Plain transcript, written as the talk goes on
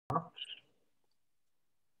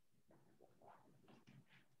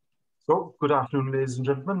So, good afternoon, ladies and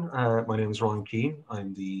gentlemen. My name is Ryan Keane.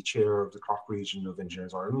 I'm the chair of the Cork region of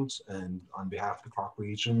Engineers Ireland, and on behalf of the Cork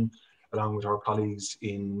region, along with our colleagues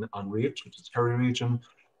in An Ríocht, which is the Kerry region,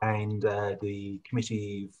 and the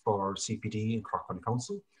Committee for CPD in Cork County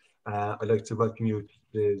Council, I'd like to welcome you to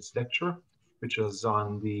today's lecture, which is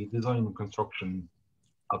on the design and construction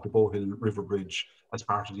of the Bohill River Bridge as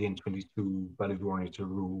part of the N22 Baile Bhuirne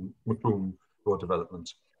to Macroom Road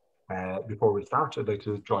Development. Before we start, I'd like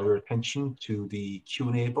to draw your attention to the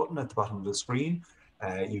Q&A button at the bottom of the screen.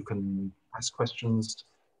 You can ask questions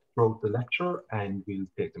throughout the lecture and we'll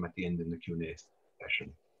take them at the end in the Q&A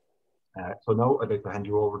session. So now I'd like to hand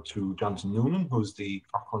you over to Jonathan Noonan, who's the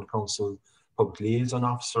Cork County Council Public Liaison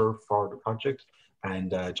Officer for the project,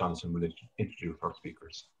 and Jonathan will introduce our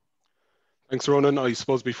speakers. Thanks, Ronan. I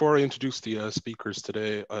suppose before I introduce the speakers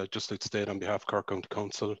today, I'd just like to state on behalf of Cork County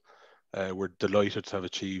Council, we're delighted to have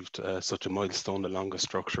achieved such a milestone, the longest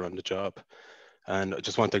structure on the job. And I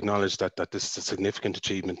just want to acknowledge that this is a significant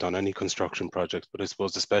achievement on any construction project, but I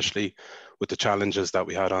suppose especially with the challenges that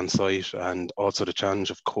we had on site and also the challenge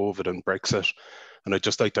of COVID and Brexit. And I'd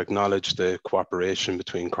just like to acknowledge the cooperation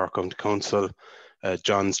between Cork County Council,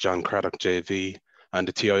 Jons, Craddock JV, and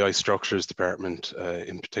the TII Structures Department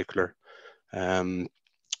in particular.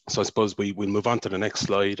 So I suppose we'll move on to the next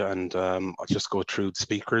slide, and I'll just go through the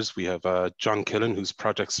speakers. We have John Killen, who's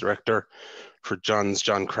Projects Director for Jons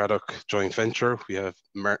Craddock Joint Venture. We have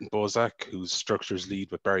Martin Bosak, who's Structures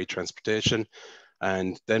Lead with Barry Transportation.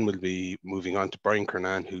 And then we'll be moving on to Brian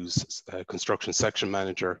Cournane, who's Construction Section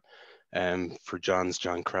Manager for Jons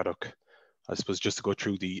Craddock. I suppose just to go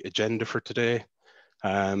through the agenda for today.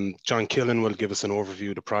 John Killen will give us an overview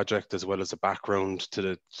of the project as well as a background to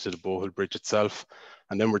the Bohill Bridge itself.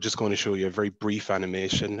 And then we're just going to show you a very brief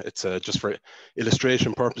animation. It's just for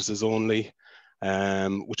illustration purposes only,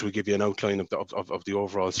 which will give you an outline of the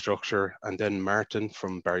overall structure. And then Martin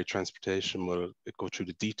from Barry Transportation will go through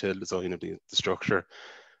the detailed design of the structure.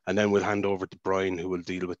 And then we'll hand over to Brian, who will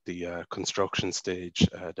deal with the construction stage,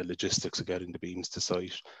 the logistics of getting the beams to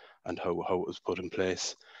site and how it was put in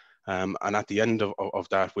place. And at the end of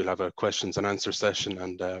that, we'll have a questions and answer session,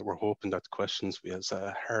 and we're hoping that the questions will be as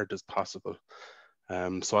hard as possible.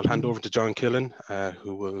 So I'll hand over to John Killen,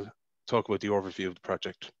 who will talk about the overview of the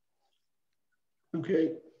project.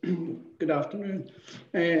 Okay, good afternoon.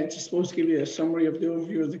 Just supposed to give you a summary of the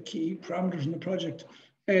overview of the key parameters in the project.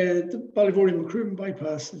 The Baile Bhuirne Macroom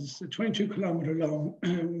bypass is a 22-kilometre long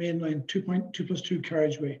mainline 2.2+2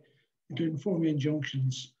 carriageway, including 4 main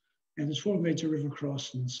junctions. And there's 4 major river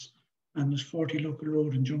crossings, and there's 40 local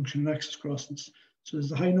road and junction and access crossings. So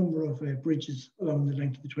there's a high number of bridges along the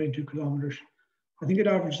length of the 22 kilometres. I think it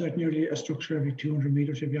averages out nearly a structure every 200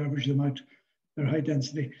 metres if you average them out. They're high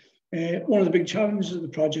density. One of the big challenges of the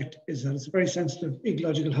project is that it's a very sensitive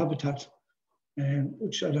ecological habitat,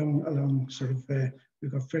 which along sort of,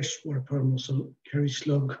 we've got freshwater permmussel, Kerry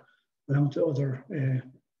slug, along to other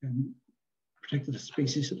protected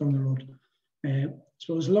species along the road.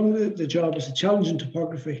 So as along the job, it's a challenging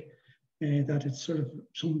topography that it's sort of,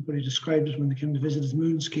 somebody described it when they came to visit as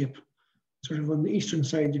moonscape. Sort of on the eastern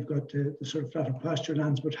side, you've got the sort of flatter pasture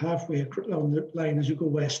lands, but halfway along the line as you go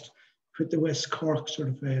west, with the West Cork sort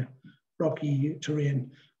of rocky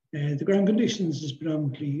terrain. The ground conditions is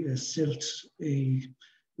predominantly silt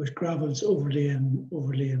with gravels overlay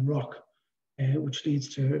and rock, which leads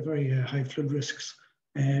to very high flood risks.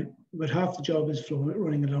 But half the job is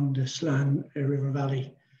running along the Slan River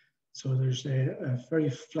Valley. So there's a very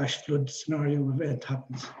flash flood scenario event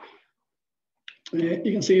happens. You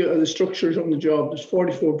can see the structures on the job. There's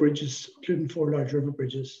 44 bridges, including 4 large river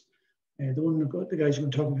bridges. The one the guys are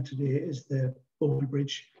going to talk about today is the Bohill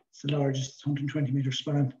Bridge. It's the largest, 120 metre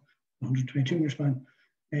span, 122 metre span.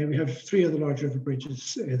 We have 3 other large river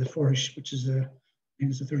bridges. The Forish, which is I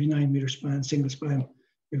think it's a 39 metre span, single span.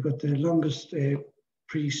 We've got the longest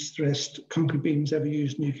pre-stressed concrete beams ever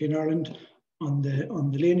used in the UK and Ireland on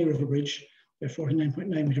the Laney River Bridge. They're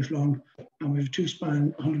 49.9 metres long, and we have a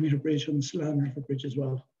 2-span 100-metre bridge on the Slan River Bridge as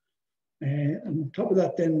well. On top of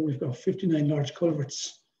that, then we've got 59 large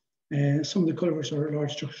culverts. Some of the culverts are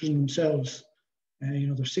large structures in themselves.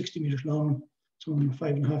 They're 60 metres long, some of them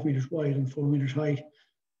are 5.5 metres wide and 4 metres high.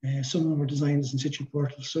 Some of them are designed as in situ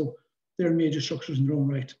portals, so they're major structures in their own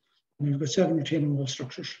right. And we've got 7 retaining wall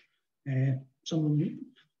structures. Some of them,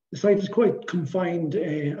 the site is quite confined,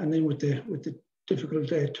 and then with the difficult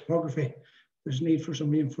topography, there's a need for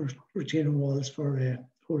some reinforced retaining walls for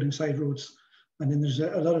holding side roads. And then there's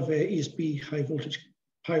a lot of ESB high voltage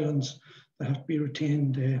pylons that have to be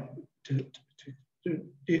retained. The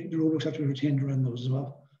roadworks have to be retained around those as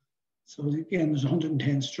well. So again, there's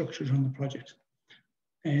 110 structures on the project.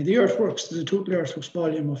 The earthworks, there's a total earthworks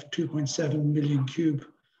volume of 2.7 million cube.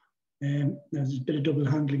 There's a bit of double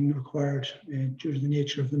handling required due to the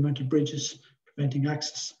nature of the amount of bridges preventing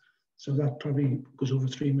access. So that probably goes over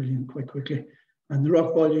 3 million quite quickly. And the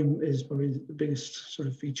rock volume is probably the biggest sort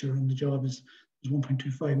of feature in the job is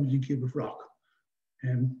 1.25 million cube of rock.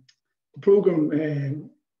 The program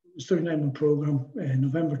was 39-month program,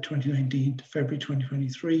 November 2019 to February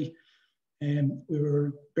 2023. We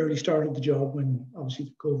were barely started the job when obviously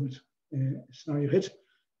the COVID scenario hit.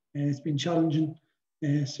 It's been challenging.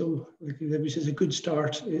 So like everybody says, a good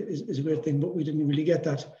start is a great thing, but we didn't really get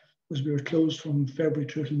that because we were closed from February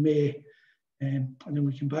through to May. And then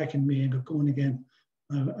we came back in May and got going again.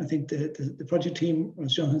 I think the project team,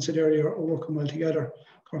 as Jonathan said earlier, are working well together.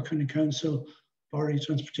 Cork County Council, Barry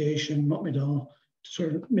Transportation, Macroom, to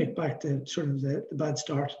sort of make back the bad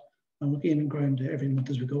start, and we're gaining ground every month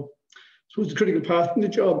as we go. So the critical part in the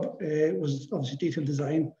job was obviously detailed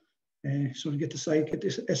design. So to get the site, get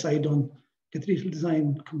this SI done, get the detailed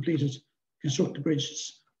design completed, construct the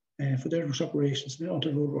bridges for the earthworks operations and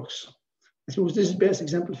onto the roadworks. I suppose this is best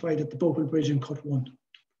exemplified at the Bohill Bridge in Cut 1.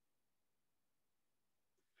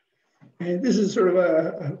 This is sort of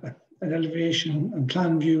an elevation and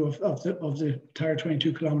plan view of the entire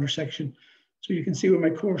 22-kilometre section. So you can see where my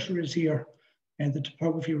cursor is here and the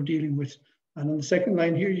topography we're dealing with. And on the second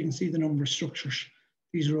line here, you can see the number of structures.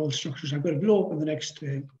 These are all structures. I've got it below up on the next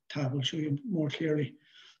tab. I'll show you more clearly.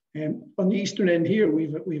 On the eastern end here,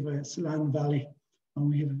 we've a Salan Valley, and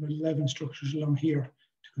we have about 11 structures along here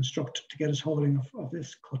to construct to get us hauling of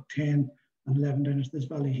this cut 10 and 11 down into this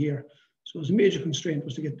valley here. So it was a major constraint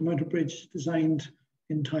was to get the mountain bridge designed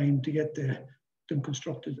in time to get them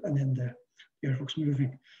constructed and then the earthworks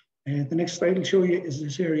moving. The next slide I'll show you is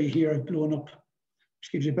this area here I've blown up,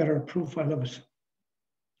 which gives you a better profile of it.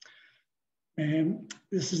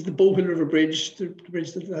 This is the Bohill River Bridge, the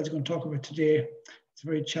bridge that Lad's going to talk about today. It's a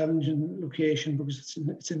very challenging location because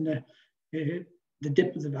it's in the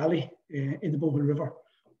dip of the valley in the Bohill River.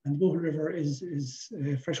 And the Bohill River is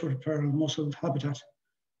freshwater pearl mussel habitat.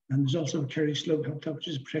 And there's also a Kerry slug habitat, which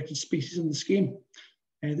is a protected species in the scheme.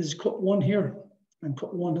 This is Cut 1 here, and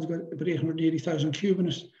Cut 1 has got about 880,000 cube in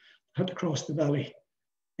it. Had to cross the valley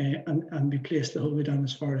and be placed the whole way down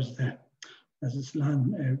as far as this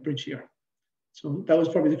land bridge here. So that was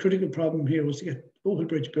probably the critical problem here, was to get the Bohill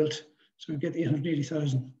Bridge built, so we get the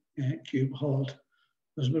 880,000 cube hauled.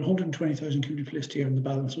 There's about 120,000 cube placed here, and the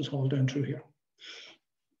balance was hauled down through here.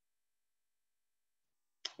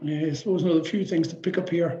 I suppose another few things to pick up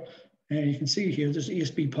here. You can see here there's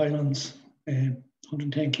ESB pylons,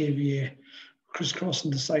 110 kVA, crisscrossing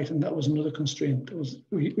the site, and that was another constraint that was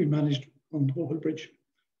we managed on the Bohill Bridge.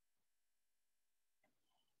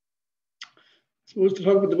 So to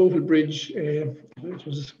talk about the Bohill Bridge, it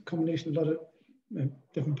was a combination of a lot of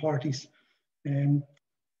different parties.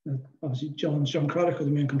 Obviously John Craddock was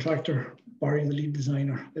the main contractor, Barry the lead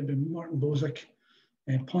designer, there'd been Martin Bosak,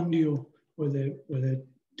 Pondio with a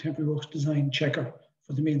temporary works design checker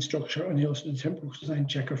for the main structure, and he also did the temporary works design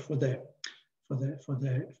checker for the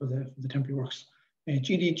temporary works.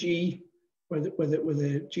 GDG with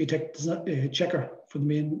a geotech checker for the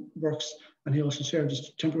main works, and he also served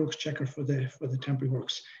as temporary works checker for the temporary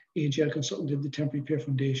works. AGL Consultant did the temporary pier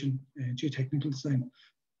foundation geotechnical design.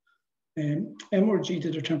 MRG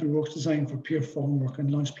did their temporary works design for pier formwork and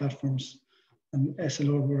launch platforms, and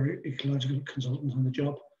SLR were ecological consultants on the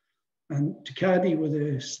job. And Takadi with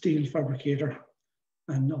a steel fabricator,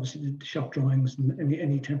 and obviously did the shop drawings and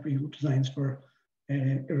any temporary designs for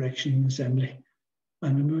erection and assembly.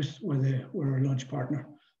 And Mammouth were a launch partner.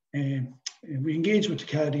 We engaged with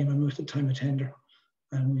Takadi and Mammouth at the time of tender,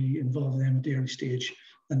 and we involved them at the early stage,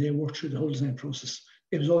 and they worked through the whole design process.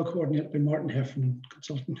 It was all coordinated by Martin Heffernan,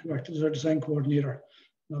 consultant who acted as our design coordinator,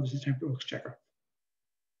 and obviously temporary works checker.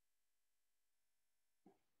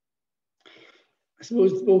 I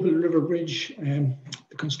suppose the Bohill River Bridge, the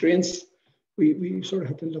constraints, we sort of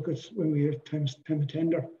had to look at when we had time of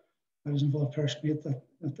tender. I was involved personally at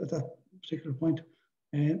that particular point.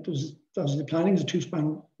 And the planning is a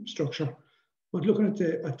two-span structure, but looking at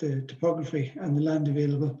the topography and the land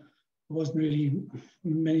available, there wasn't really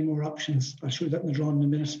many more options. I'll show you that in the drawing in a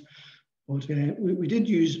minute. But we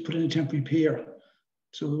did put in a temporary pier.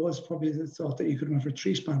 So there was probably the thought that you could run for a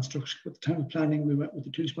three-span structure. But at the time of planning, we went with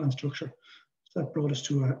the two-span structure. So that brought us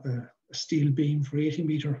to a steel beam for 80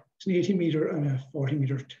 metre. It's an 80 metre and a 40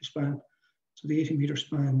 metre two-span. So the 80 metre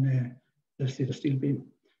span, let's say the steel beam.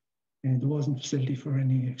 And there wasn't facility for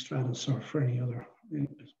any extratus or for any other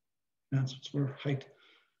enhancements for height.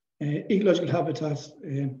 Ecological habitat,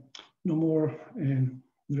 no more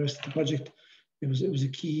the rest of the project. It was a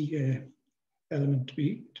key element to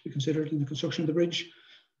be considered in the construction of the bridge.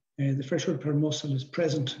 The freshwater repair muscle is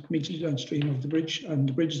present immediately downstream of the bridge, and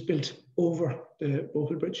the bridge is built over the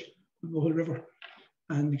Bohill Bridge, the Bohill River,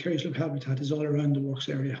 and the Kerry Slug habitat is all around the works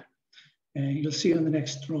area. You'll see on the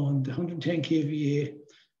next drawing the 110 kVA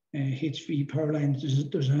HV power line.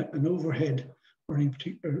 There's an overhead running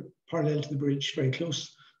parallel to the bridge, very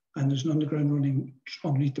close, and there's an underground running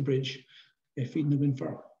underneath the bridge, feeding the wind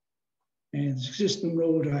farm. There's existing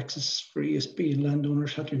road access for ESB and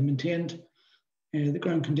landowners had to be maintained. The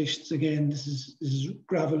ground conditions, again, this is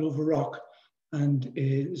gravel over rock, and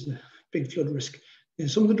there's a big flood risk.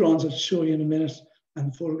 Some of the drawings I'll show you in a minute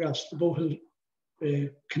and photographs, the Bohill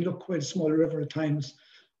can look quite a small river at times,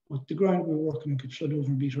 but the ground we're working on could flood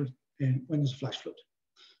over a metre when there's a flash flood.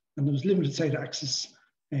 And there was limited site access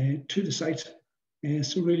to the site.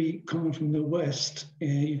 So really coming from the west,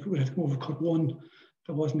 you would have to come over cut 1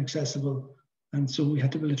 that wasn't accessible. And so we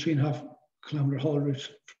had to build a 3.5 kilometre haul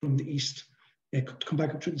route from the east to come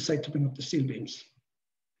back up through the site to bring up the steel beams.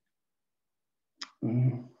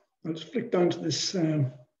 I'll just flick down to this.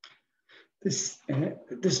 This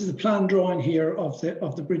is the plan drawing here of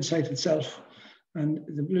the bridge site itself, and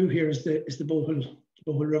the blue here is the Bohill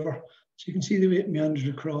River. So you can see the way it meanders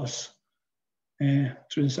across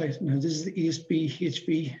through the site. Now this is the ESB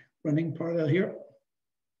HV running parallel here,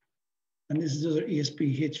 and this is the other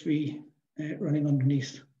ESB HV running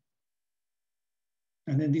underneath.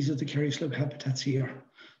 And then these are the Kerry Slug habitats here,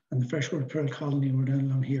 and the freshwater pearl colony we're down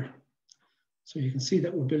along here. So you can see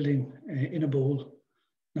that we're building in a bowl.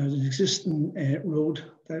 Now there's an existing road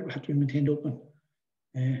that had to be maintained open,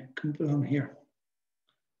 come along here.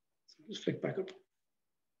 So just flick back up.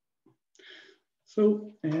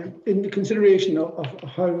 So in the consideration of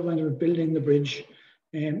how we went about building the bridge,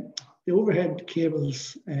 the overhead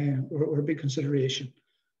cables were a big consideration.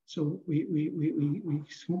 So we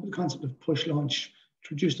came up with the concept of push launch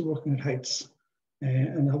to reduce the working at heights.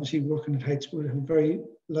 And obviously working at heights would have a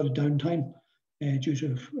lot of downtime due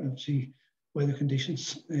to obviously weather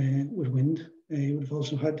conditions with wind. You would have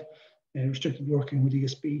also had restricted working with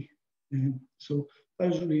ESB. So that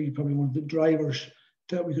was really probably one of the drivers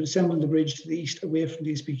that we could assemble the bridge to the east away from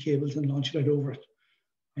the ESB cables and launch it out over it.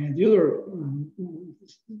 And the other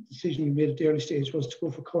decision we made at the early stage was to go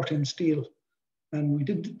for Corten steel. And we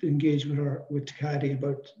did engage with Takadi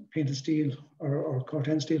about painted steel or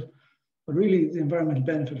Corten steel. But really the environmental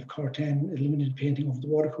benefit of Corten is limited painting over the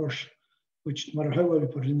watercourse, which no matter how well we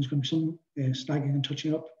put it in, there's going to be some snagging and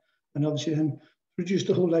touching up, and obviously then reduce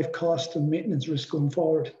the whole life cost and maintenance risk going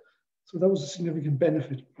forward. So that was a significant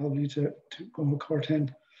benefit probably to go with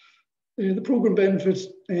Corten. The programme benefits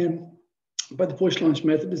by the push launch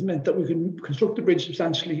method has meant that we can construct the bridge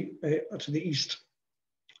substantially to the east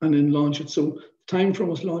and then launch it. So the time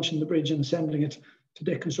from us launching the bridge and assembling it to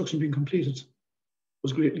deck construction being completed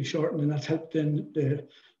was greatly shortened, and that's helped then the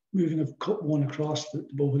moving of cut 1 across the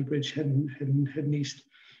Bohill Bridge heading east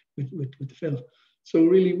with the fill. So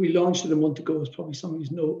really we launched it a month ago, as probably some of you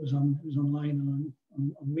know. It was online and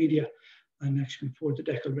on media, and actually we poured the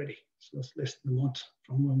deck already. So that's less than a month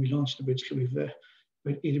from when we launched the bridge till we've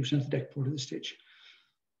about 80% of the deck poured at this stage.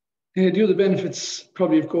 The other benefits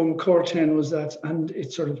probably of going Corten was that, and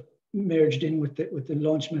it sort of merged in with the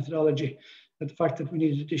launch methodology, that the fact that we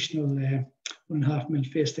needed additional 1.5 mil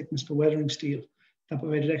face thickness for weathering steel, that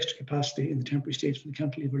provided extra capacity in the temporary stage for the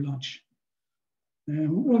cantilever launch.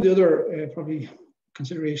 One of the other probably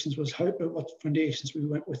considerations was what foundations we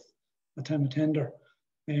went with at time of tender.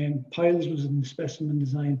 Piles was in the specimen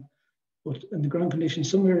design, but in the ground conditions,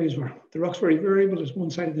 some areas were the rocks very variable. There's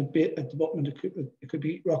one side of the bit at the bottom, it could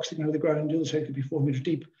be rocks sticking out of the ground, and the other side could be 4 meters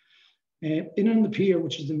deep. In on the pier,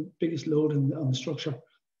 which is the biggest load on the structure,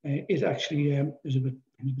 it actually is about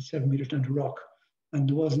 7 meters down to rock. And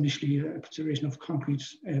there was initially a consideration of concrete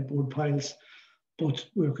board piles, but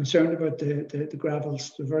we were concerned about the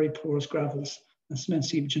gravels, the very porous gravels, and cement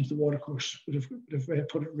seepage into the watercourse would have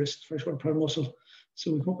put at risk freshwater power muscle.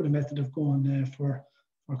 So we come up with a method of going for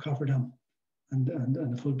cofferdam and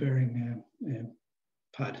a full bearing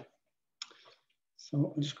pad.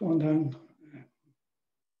 So I'm just going down.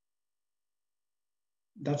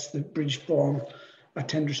 That's the bridge form at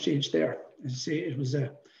tender stage there. As I say, it was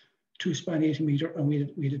a 2-span 80 meter, and we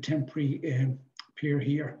had a temporary pier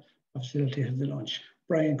here of facilitated the launch.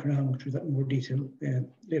 Brian Cournane will go through that in more detail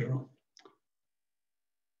later on.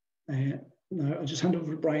 Now I'll just hand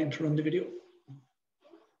over to Brian to run the video.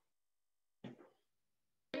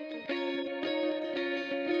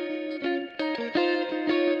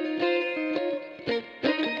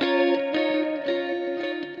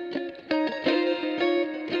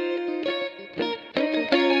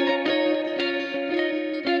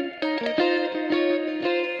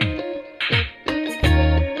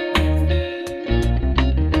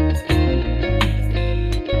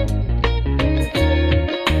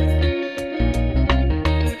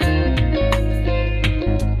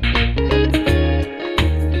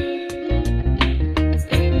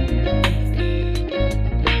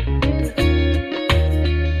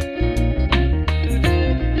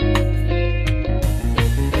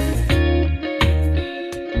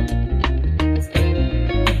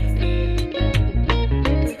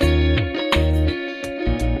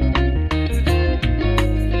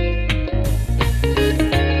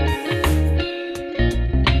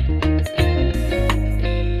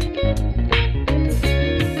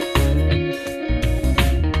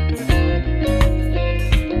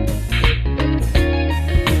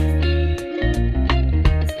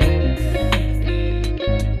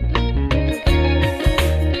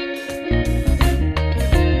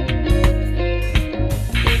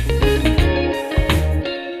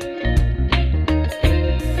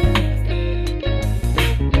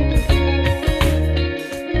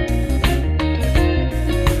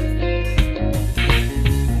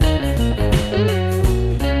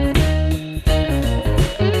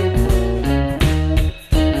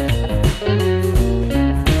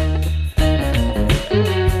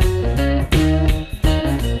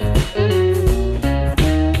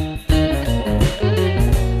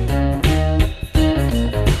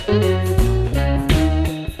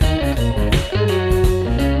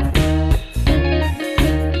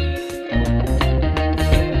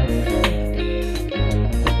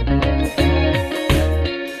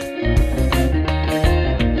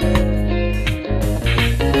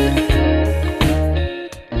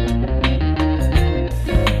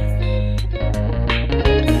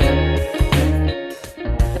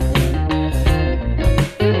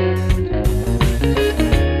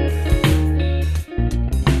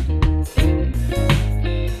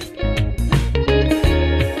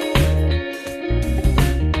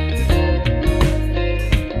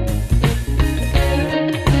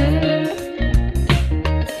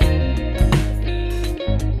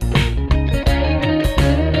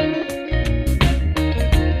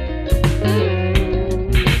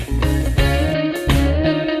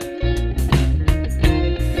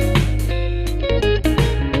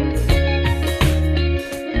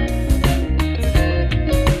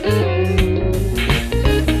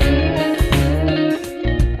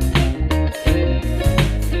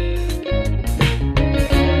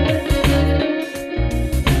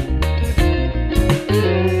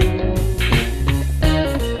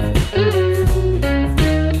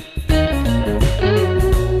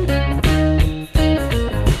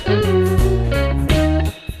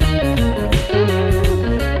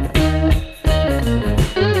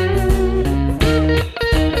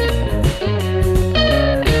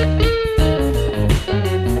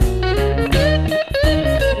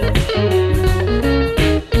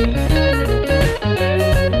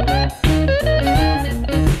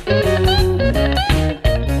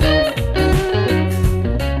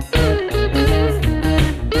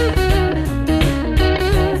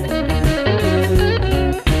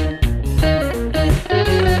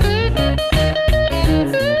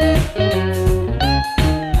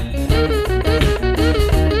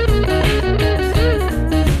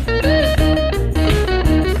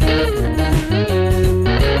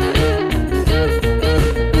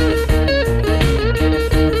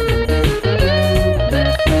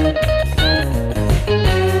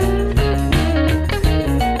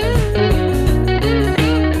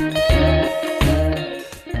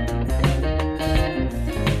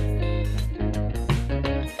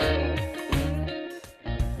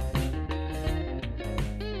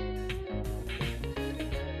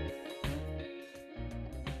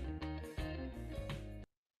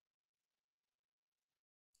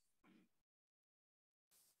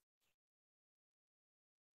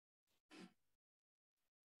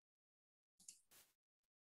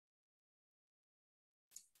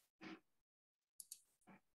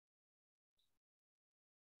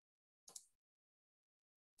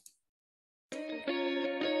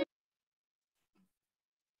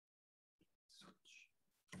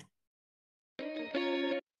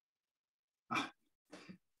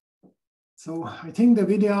 So I think the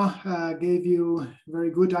video gave you a very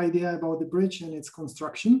good idea about the bridge and its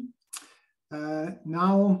construction.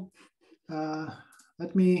 Now,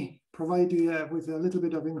 let me provide you with a little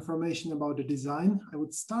bit of information about the design. I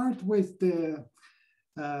would start with the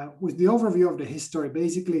overview of the history,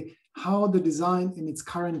 basically how the design in its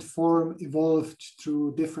current form evolved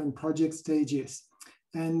through different project stages.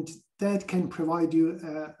 And that can provide you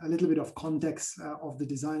a little bit of context of the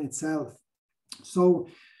design itself. So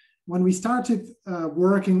when we started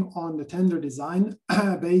working on the tender design,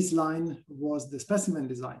 baseline was the specimen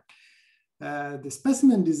design. The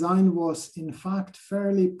specimen design was in fact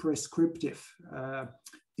fairly prescriptive.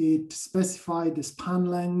 It specified the span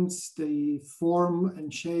lengths, the form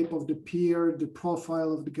and shape of the pier, the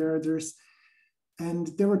profile of the girders. And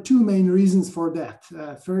there were two main reasons for that.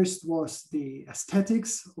 First was the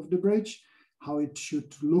aesthetics of the bridge, how it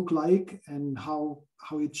should look like and how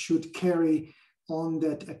it should carry on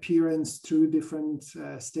that appearance through different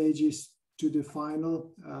stages to the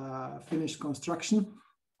final finished construction.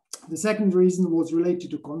 The second reason was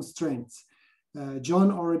related to constraints.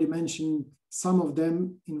 John already mentioned some of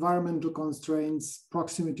them: environmental constraints,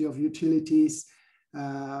 proximity of utilities,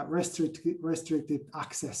 restricted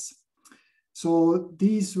access. So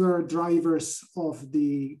these were drivers of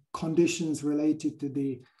the conditions related to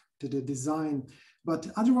the design. But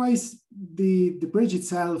otherwise, the bridge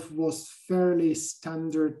itself was fairly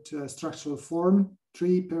standard structural form,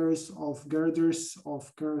 3 pairs of girders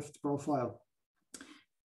of curved profile.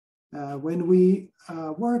 When we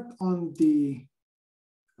worked on the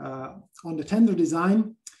tender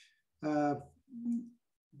design,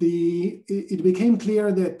 it became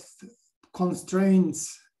clear that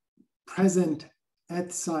constraints present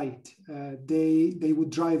at site, they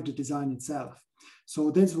would drive the design itself. So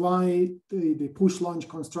that's why the push launch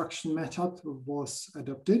construction method was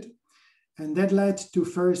adopted. And that led to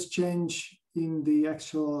first change in the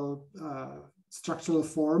actual structural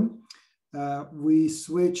form. We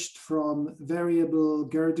switched from variable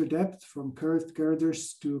girder depth, from curved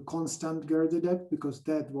girders to constant girder depth, because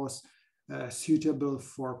that was suitable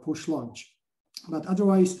for push launch. But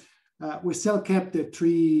otherwise, we still kept the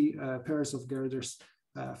 3 pairs of girders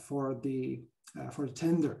for the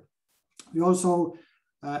tender. We also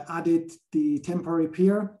added the temporary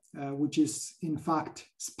pier, which is in fact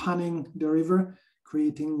spanning the river,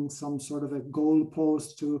 creating some sort of a goal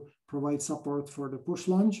post to provide support for the push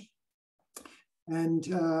launch. And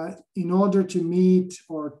in order to meet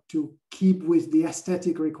or to keep with the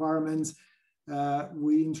aesthetic requirements,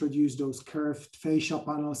 we introduced those curved fascia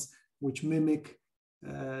panels, which mimic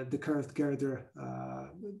the curved girder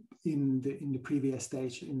in the previous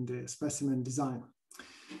stage in the specimen design.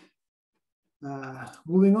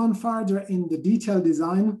 Moving on further in the detailed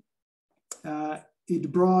design,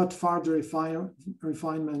 it brought further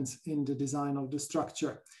refinements in the design of the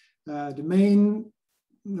structure. The main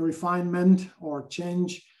refinement or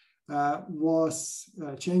change was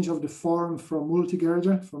change of the form from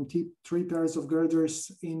multi-girder, from 3 pairs of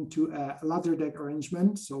girders into a ladder deck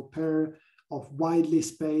arrangement, so pair of widely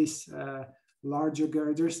spaced larger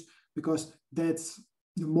girders, because that's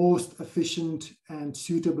the most efficient and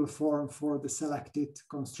suitable form for the selected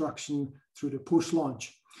construction through the push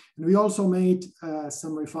launch. And we also made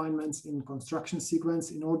some refinements in construction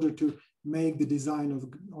sequence in order to make the design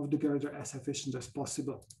of the girder as efficient as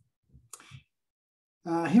possible.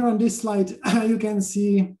 Here on this slide, you can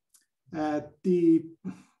see the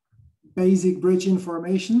basic bridge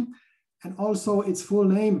information and also its full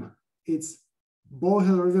name. It's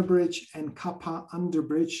Bohill River Bridge and Kappa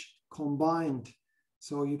Underbridge combined.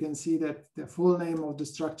 So you can see that the full name of the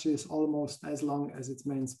structure is almost as long as its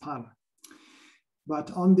main span. But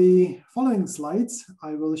on the following slides,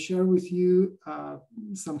 I will share with you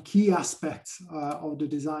some key aspects of the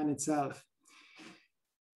design itself.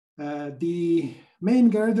 The main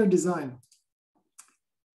girder design.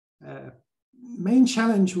 Main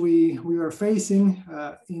challenge we were facing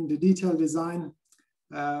in the detailed design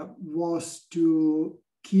was to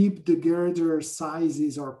keep the girder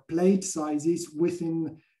sizes or plate sizes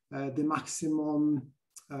within the maximum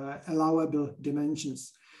allowable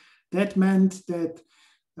dimensions. That meant that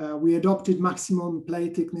we adopted maximum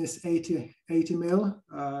plate thickness 80 mil.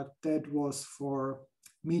 That was for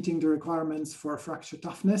meeting the requirements for fracture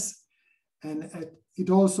toughness. And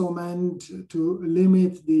it also meant to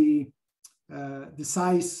limit the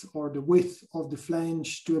size or the width of the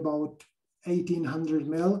flange to about 1800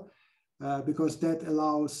 mil, because that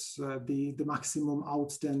allows the maximum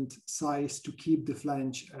outstand size to keep the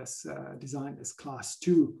flange as designed as class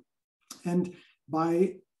 2. And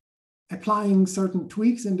by applying certain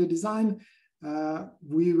tweaks in the design,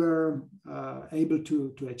 we were able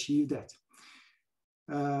to achieve that.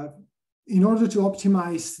 In order to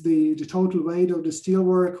optimize the total weight of the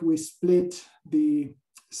steelwork, we split the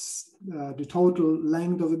total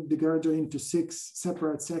length of the girder into 6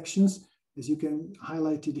 separate sections, as you can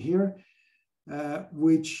highlight it here,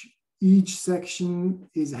 which each section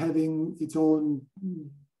is having its own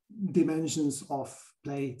dimensions of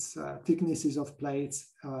plates, thicknesses of plates,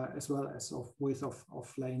 as well as of width of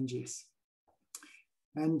flanges.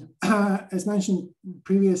 And as mentioned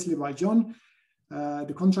previously by John,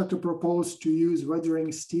 the contractor proposed to use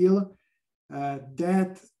weathering steel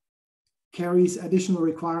that carries additional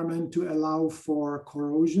requirement to allow for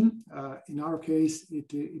corrosion. In our case,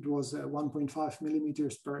 it was 1.5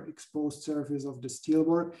 millimeters per exposed surface of the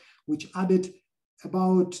steelwork, which added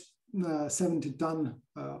about 70 ton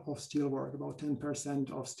of steelwork, about 10%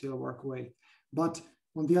 of steelwork weight. But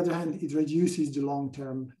on the other hand, it reduces the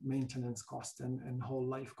long-term maintenance cost and whole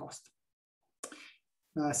life cost.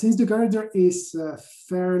 Since the girder is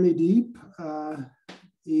fairly deep,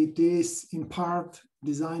 it is in part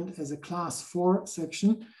designed as a class 4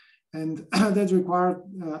 section, and that required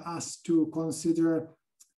us to consider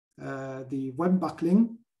the web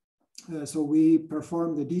buckling. So we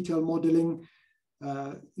performed the detailed modeling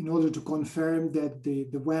in order to confirm that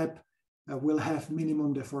the web will have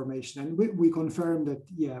minimum deformation. And we confirmed that,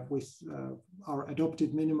 yeah, with our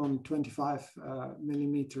adopted minimum 25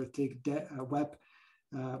 millimeter thick web,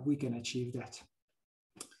 we can achieve that.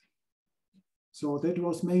 So that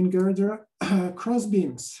was main girder. Cross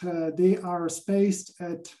beams, they are spaced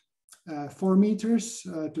at 4 meters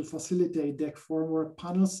to facilitate deck formwork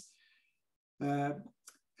panels.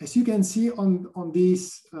 As you can see on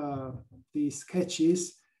these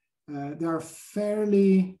sketches, there are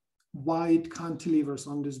fairly wide cantilevers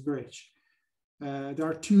on this bridge. There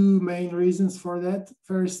are 2 main reasons for that.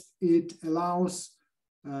 First, it allows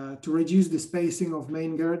to reduce the spacing of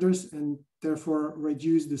main girders and therefore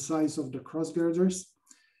reduce the size of the cross girders.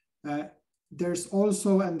 There's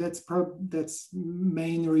also, and that's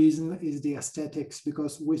main reason, is the aesthetics,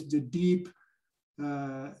 because with the deep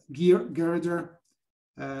girder,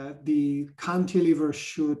 the cantilever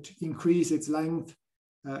should increase its length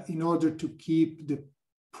in order to keep the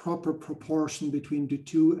proper proportion between the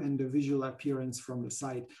two and the visual appearance from the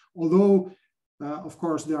side. Although, of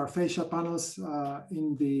course, there are fascia panels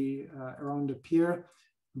in the around the pier,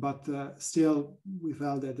 but still we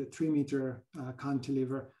felt that the 3 meter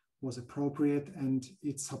cantilever was appropriate, and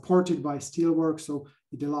it's supported by steelwork, so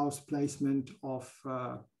it allows placement of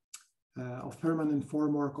permanent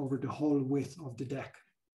formwork over the whole width of the deck.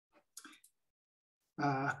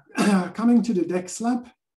 Coming to the deck slab,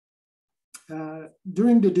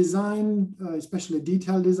 during the design, especially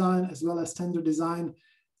detail design as well as tender design,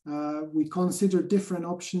 we considered different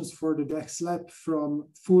options for the deck slab, from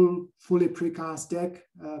fully precast deck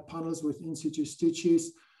panels with in-situ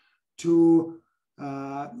stitches to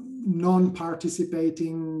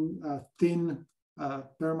non-participating thin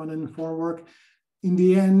permanent formwork. In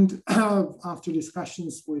the end, after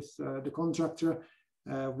discussions with the contractor,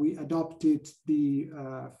 we adopted the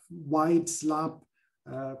wide slab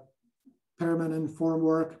permanent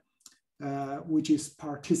formwork, which is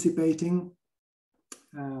participating.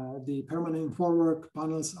 The permanent formwork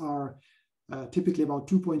panels are typically about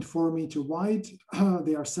 2.4 meter wide.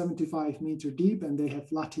 They are 75 meter deep, and they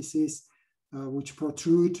have lattices which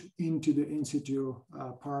protrude into the in-situ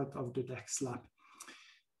part of the deck slab.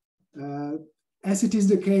 As it is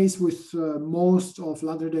the case with most of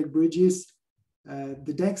ladder deck bridges,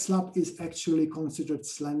 the deck slab is actually considered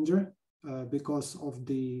slender because of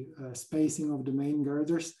the spacing of the main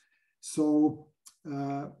girders. So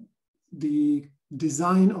the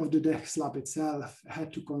design of the deck slab itself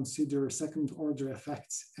had to consider second order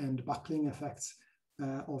effects and buckling effects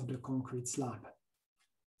of the concrete slab.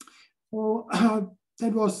 So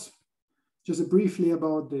that was just briefly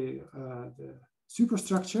about the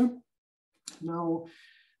superstructure. Now,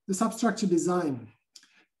 the substructure design.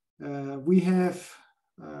 We have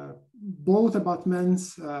both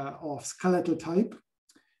abutments of skeletal type.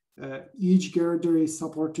 Each girder is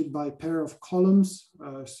supported by a pair of columns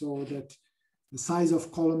so that the size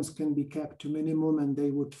of columns can be kept to minimum, and they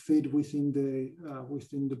would fit within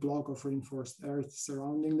the block of reinforced earth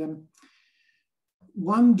surrounding them.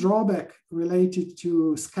 One drawback related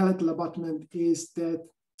to skeletal abutment is that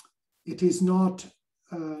it is not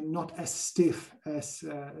as stiff as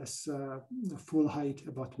full height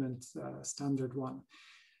abutment, standard one.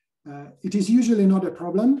 It is usually not a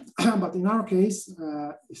problem, but in our case,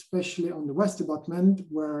 especially on the west abutment,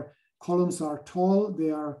 where columns are tall,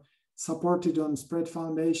 they are supported on spread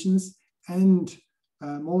foundations, and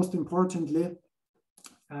most importantly,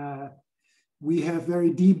 we have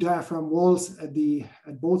very deep diaphragm walls at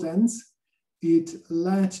both ends. It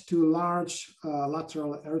led to large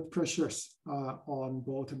lateral earth pressures on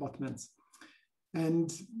both abutments.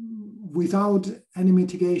 And without any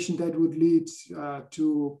mitigation, that would lead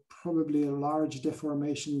to probably large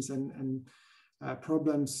deformations and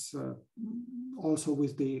problems also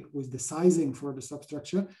with the sizing for the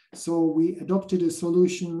substructure. So we adopted a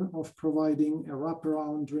solution of providing a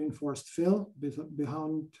wraparound reinforced fill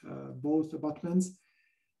behind both abutments,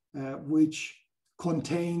 which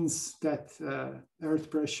contains that earth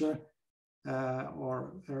pressure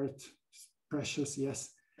or earth pressures, yes,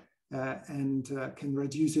 and can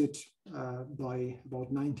reduce it by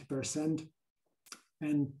about 90%.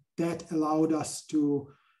 And that allowed us to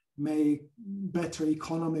make better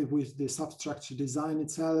economy with the substructure design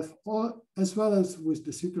itself, as well as with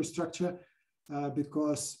the superstructure,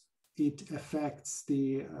 because it affects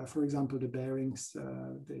the, for example, the bearings,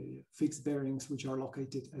 the fixed bearings, which are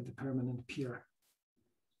located at the permanent pier.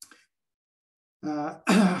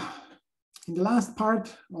 In the last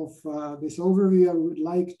part of this overview, I would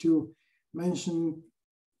like to mention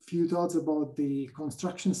a few thoughts about the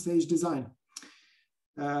construction stage design.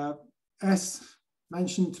 As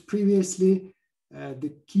mentioned previously,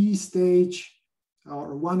 the key stage,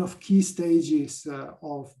 or one of key stages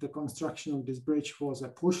of the construction of this bridge, was a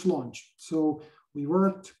push launch. So we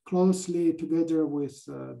worked closely together with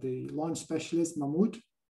the launch specialist, Mahmoud,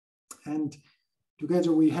 and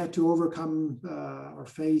together we had to overcome or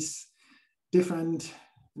face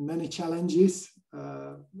many challenges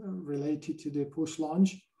related to the push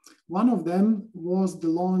launch. One of them was the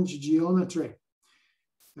launch geometry.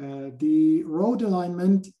 The road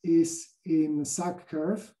alignment is in sag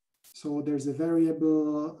curve, so there's a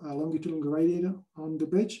variable longitudinal gradient on the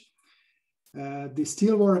bridge. The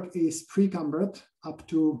steelwork is pre-cambered up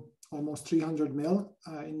to almost 300 mil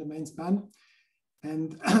in the main span,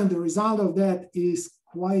 and the result of that is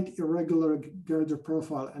quite irregular girder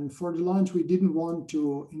profile. And for the launch, we didn't want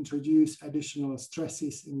to introduce additional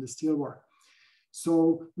stresses in the steelwork.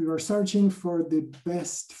 So we were searching for the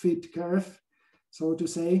best fit curve, so to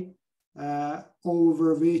say,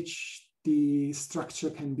 over which the structure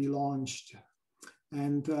can be launched.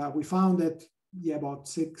 And we found that, yeah, about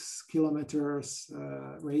 6 kilometers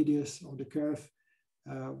radius of the curve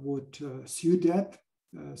would suit that.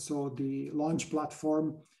 So the launch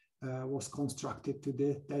platform was constructed to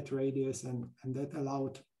that radius, and that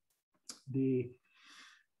allowed the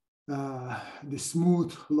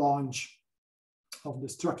smooth launch of the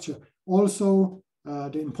structure. Also,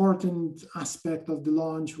 the important aspect of the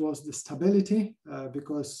launch was the stability,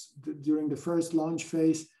 because during the first launch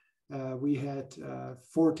phase, we had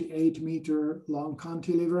 48-meter long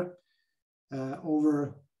cantilever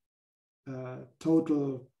over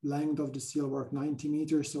total length of the steelwork 90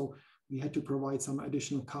 meters. So we had to provide some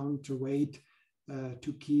additional counterweight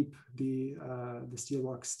to keep the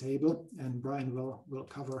steelwork stable, and Brian will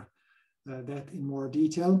cover that in more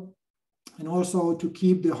detail. And also to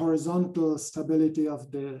keep the horizontal stability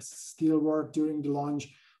of the steelwork during the launch,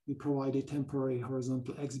 we provided temporary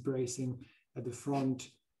horizontal X-bracing at the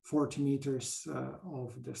front 40 meters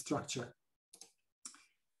of the structure.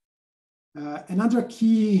 Another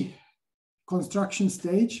key construction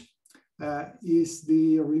stage is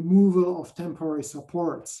the removal of temporary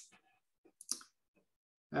supports.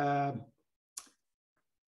 As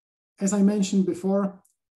I mentioned before,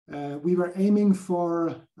 we were aiming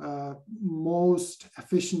for most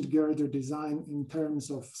efficient girder design in terms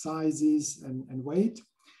of sizes and weight.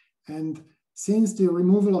 And since the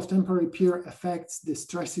removal of temporary pier affects the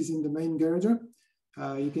stresses in the main girder,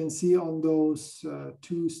 you can see on those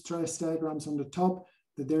two stress diagrams on the top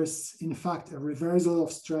that there's in fact a reversal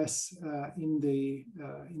of stress in the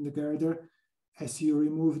girder as you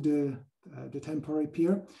remove the temporary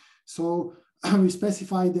pier. So we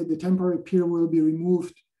specified that the temporary pier will be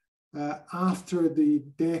removed after the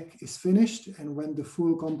deck is finished and when the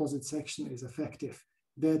full composite section is effective.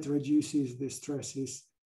 That reduces the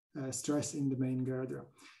stress in the main girder.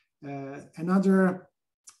 Another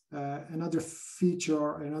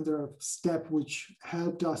feature, another step which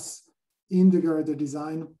helped us in the girder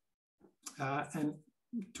design and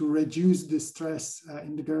to reduce the stress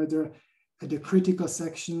in the girder at the critical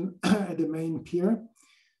section at the main pier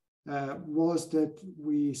was that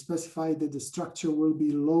we specified that the structure will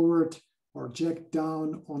be lowered or jacked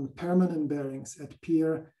down on permanent bearings at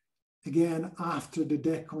pier, again, after the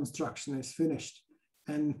deck construction is finished.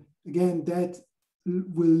 And again, that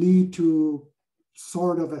will lead to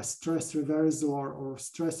sort of a stress reversal or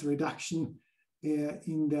stress reduction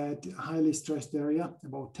in that highly stressed area,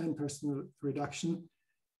 about 10% reduction.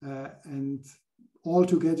 And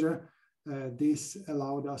altogether, this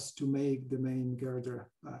allowed us to make the main girder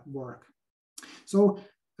work. So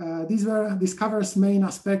this covers main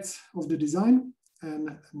aspects of the design.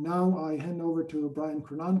 And now I hand over to Brian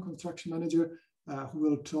Cournane, construction manager, who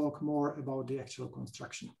will talk more about the actual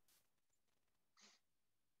construction.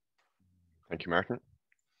 Thank you, Martin.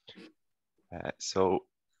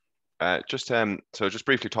 Just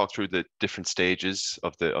briefly talk through the different stages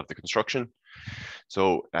of the construction.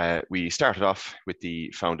 So we started off with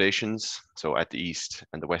the foundations, so at the east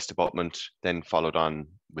and the west abutment, then followed on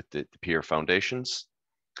with the pier foundations.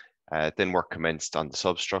 Then work commenced on the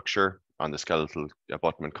substructure, on the skeletal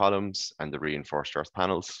abutment columns and the reinforced earth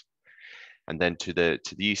panels. And then to the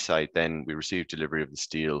east side, then we received delivery of the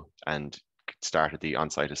steel and started the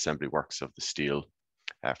on-site assembly works of the steel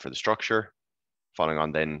for the structure. Following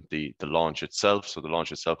on then the launch itself. So the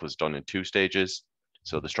launch itself was done in 2 stages.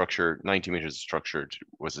 So the structure, 90 meters of structure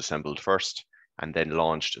was assembled first and then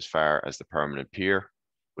launched as far as the permanent pier,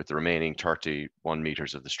 with the remaining 31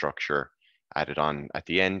 meters of the structure added on at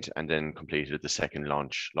the end, and then completed the second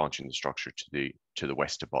launch, launching the structure to the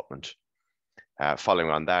west abutment. Following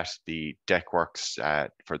on that, the deck works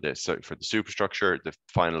for the superstructure, the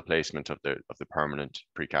final placement of the permanent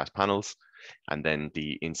precast panels, and then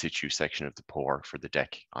the in situ section of the pour for the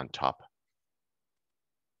deck on top.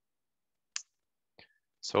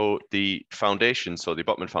 So the foundation, so the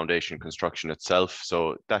abutment foundation construction itself,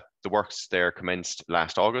 so that the works there commenced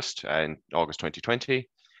last August, in August 2020.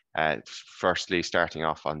 Firstly, starting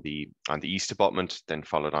off on the east abutment, then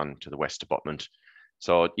followed on to the west abutment.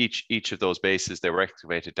 So each of those bases, they were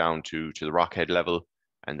excavated down to the rockhead level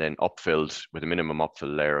and then upfilled with a minimum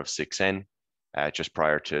upfill layer of 6N just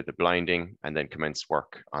prior to the blinding, and then commenced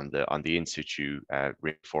work on the in situ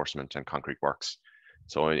reinforcement and concrete works.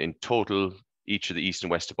 So in total, each of the east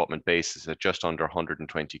and west abutment bases had just under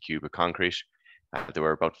 120 cubic concrete. They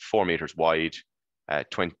were about 4 meters wide,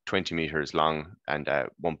 20 meters long, and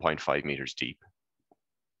 1.5 meters deep.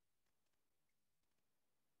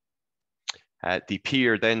 The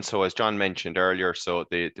pier then, so as John mentioned earlier, so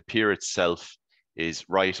the pier itself is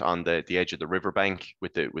right on the edge of the riverbank,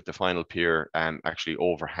 with the final pier actually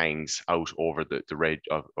overhangs out over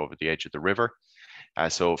over the edge of the river.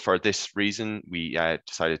 So for this reason, we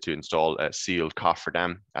decided to install a sealed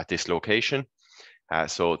cofferdam at this location.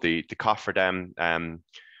 So the cofferdam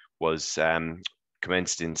was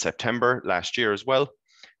commenced in September last year as well.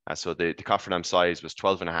 So the cofferdam size was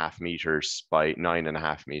 12.5 meters by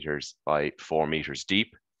 9.5 meters by 4 meters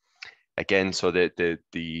deep. Again, so the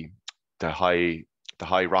high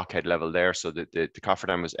rockhead level there, so the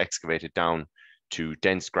cofferdam was excavated down to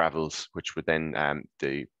dense gravels, which would then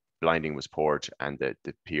the blinding was poured and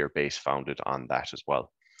the pier base founded on that as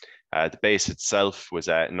well. The base itself was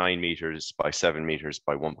at 9 meters by 7 meters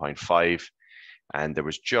by 1.5, and there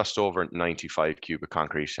was just over 95 cubic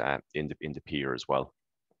concrete in the pier as well.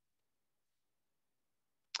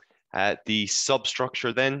 The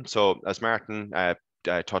substructure then, so as Martin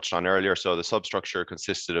touched on earlier, so the substructure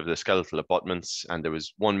consisted of the skeletal abutments, and there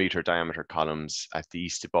was 1 meter diameter columns at the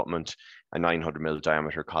east abutment and 900 mil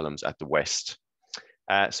diameter columns at the west.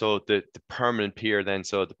 So the permanent pier then,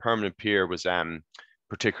 so the permanent pier was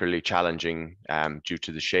particularly challenging due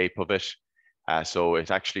to the shape of it. So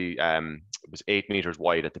it actually was 8 meters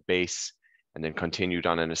wide at the base, and then continued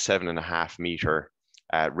on in a 7.5 meter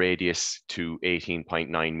radius to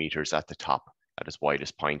 18.9 meters at the top at its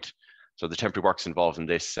widest point. So the temporary works involved in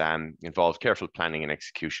this involved careful planning and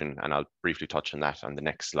execution, and I'll briefly touch on that on the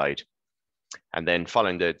next slide. And then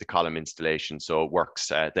following the column installation, so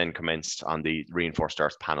works then commenced on the reinforced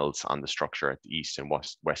earth panels on the structure at the east and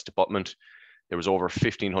west abutment. There was over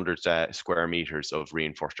 1,500 square meters of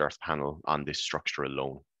reinforced earth panel on this structure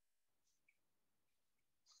alone.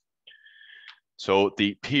 So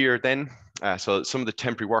the pier then, so some of the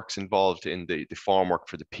temporary works involved in the formwork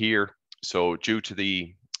for the pier. So due to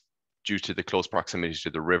the close proximity to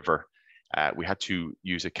the river, we had to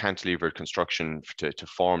use a cantilevered construction to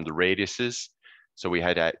form the radiuses. So we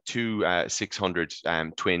had two 600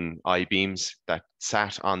 twin I-beams that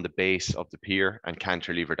sat on the base of the pier and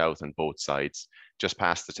cantilevered out on both sides, just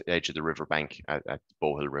past the edge of the riverbank at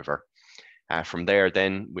Bohill River. From there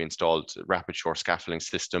then, we installed a rapid shore scaffolding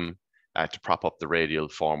system to prop up the radial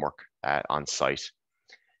formwork on site.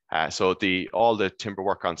 So all the timber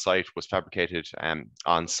work on site was fabricated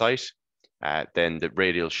on site. Then the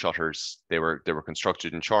radial shutters, they were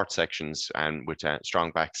constructed in short sections and with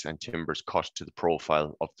strong backs and timbers cut to the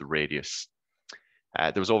profile of the radius.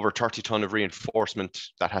 There was over 30 ton of reinforcement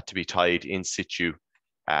that had to be tied in situ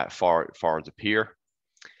for the pier.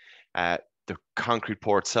 The concrete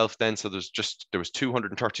pour itself then, so there was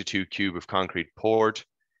 232 cube of concrete poured.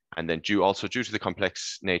 And then due to the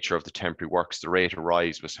complex nature of the temporary works, the rate of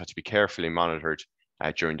rise had to be carefully monitored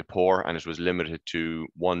during the pour, and it was limited to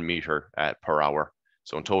 1 metre per hour.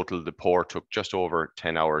 So in total, the pour took just over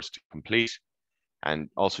 10 hours to complete. And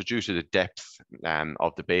also due to the depth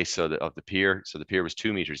of the base of the pier, so the pier was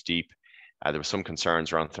 2 metres deep, there were some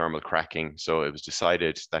concerns around thermal cracking. So it was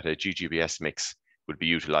decided that a GGBS mix would be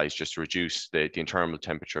utilised just to reduce the internal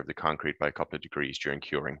temperature of the concrete by a couple of degrees during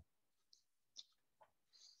curing.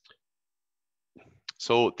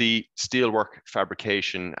 So the steelwork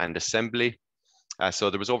fabrication and assembly.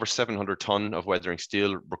 So there was over 700 tonne of weathering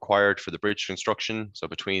steel required for the bridge construction. So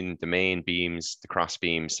between the main beams, the cross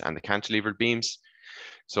beams and the cantilevered beams.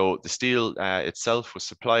 So the steel itself was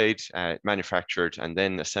supplied, manufactured and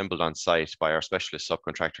then assembled on site by our specialist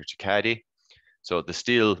subcontractor Caddy. So the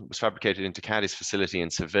steel was fabricated into Caddy's facility in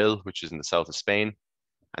Seville, which is in the south of Spain,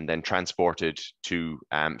 and then transported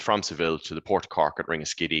from Seville to the Port of Cork at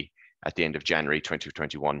Ringaskiddy at the end of January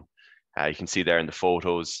 2021. You can see there in the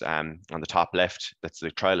photos on the top left, that's the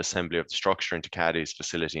trial assembly of the structure into Caddy's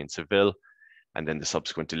facility in Seville, and then the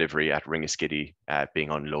subsequent delivery at Ringaskiddy being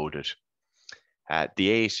unloaded. The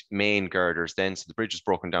 8 main girders then, so the bridge was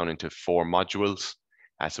broken down into 4 modules.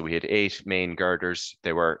 So we had 8 main girders.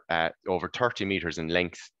 They were over 30 metres in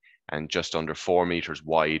length and just under 4 metres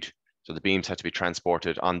wide. So the beams had to be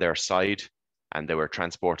transported on their side, and they were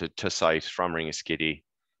transported to site from Ringaskiddy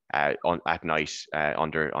at night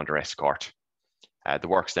under escort. The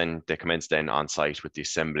works then, they commenced then on site with the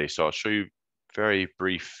assembly. So I'll show you a very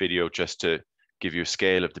brief video just to give you a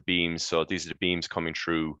scale of the beams. So these are the beams coming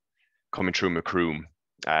through Macroom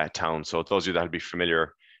town. So those of you that will be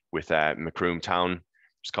familiar with Macroom town,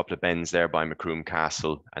 there's a couple of bends there by Macroom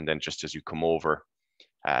Castle, and then just as you come over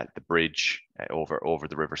the bridge over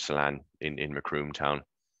the River Salan in Macroom town.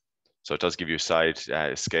 So it does give you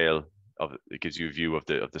a scale of, it gives you a view of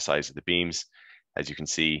the size of the beams. As you can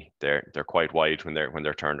see, they're quite wide when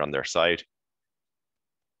they're turned on their side.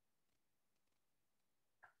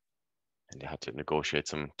 And they had to negotiate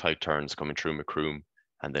some tight turns coming through Macroom,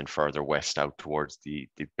 and then further west out towards the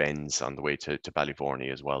bends on the way to Baile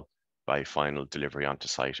Bhuirne as well, by final delivery onto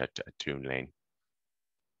site at Toon Lane.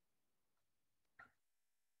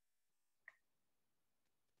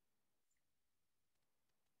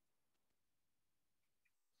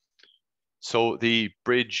 So the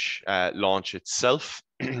bridge launch itself,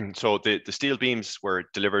 so the steel beams were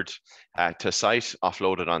delivered to site,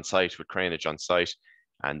 offloaded on site with craneage on site,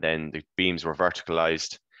 and then the beams were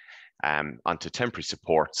verticalized onto temporary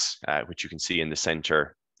supports, which you can see in the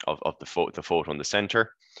center of the photo in the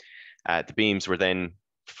center. The beams were then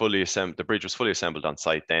fully assembled, the bridge was fully assembled on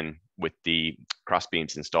site then, with the cross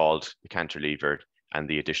beams installed, the cantilevered and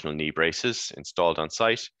the additional knee braces installed on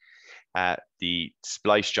site. The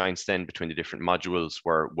splice joints then between the different modules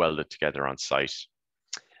were welded together on site.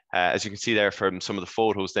 As you can see there from some of the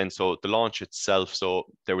photos then, so the launch itself, so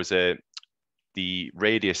there was the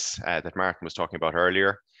radius that Martin was talking about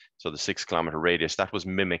earlier, so the 6 kilometre radius, that was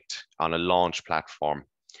mimicked on a launch platform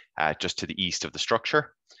just to the east of the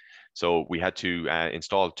structure. So we had to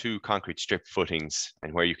install 2 concrete strip footings,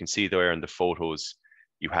 and where you can see there in the photos,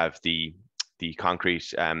 you have the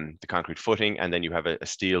concrete footing, and then you have a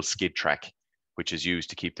steel skid track, which is used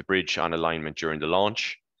to keep the bridge on alignment during the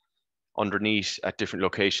launch. Underneath, at different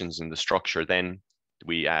locations in the structure, then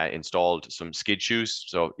we installed some skid shoes.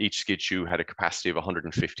 So each skid shoe had a capacity of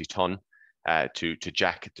 150 tonne to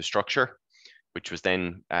jack the structure, which was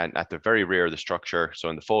then at the very rear of the structure. So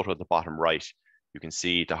in the photo at the bottom right, you can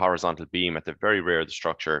see the horizontal beam at the very rear of the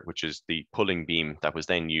structure, which is the pulling beam that was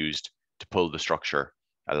then used to pull the structure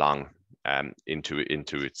along into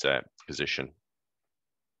its position.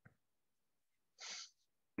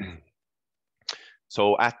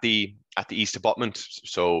 So at the east abutment,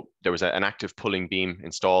 so there was an active pulling beam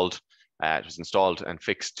installed. It was installed and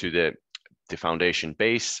fixed to the foundation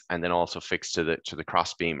base, and then also fixed to the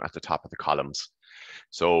cross beam at the top of the columns.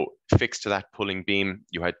 So fixed to that pulling beam,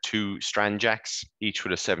 you had 2 strand jacks, each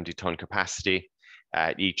with a 70 tonne capacity,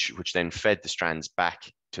 which then fed the strands back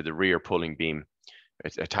to the rear pulling beam.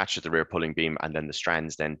 It's attached to the rear pulling beam, and then the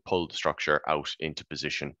strands then pull the structure out into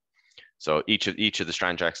position. So each of the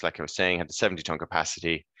strand jacks, like I was saying, had a 70 tonne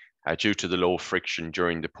capacity. Due to the low friction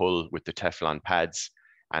during the pull with the Teflon pads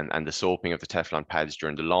and the soaping of the Teflon pads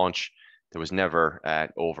during the launch, there was never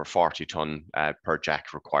over 40 tonne per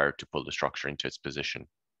jack required to pull the structure into its position.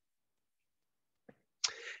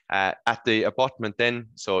 At the abutment then,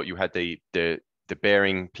 so you had the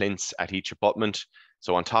bearing plinths at each abutment.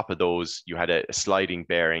 So on top of those, you had a sliding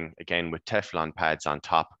bearing, again with Teflon pads on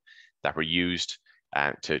top that were used.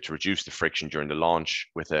 to reduce the friction during the launch,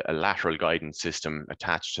 with a lateral guidance system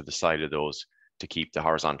attached to the side of those to keep the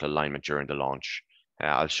horizontal alignment during the launch.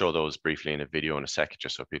 I'll show those briefly in a video in a second,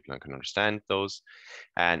 just so people can understand those.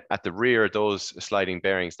 And at the rear of those sliding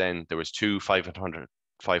bearings, then there was two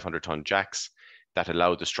 500-ton jacks that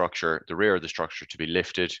allowed the rear of the structure to be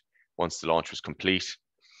lifted once the launch was complete,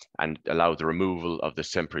 and allowed the removal of the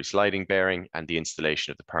temporary sliding bearing and the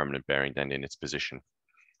installation of the permanent bearing then in its position.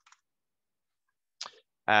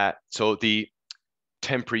 So the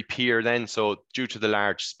temporary pier then, so due to the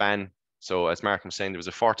large span, so as Martin was saying, there was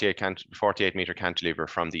a 48 meter cantilever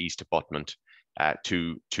from the east abutment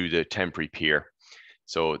to the temporary pier.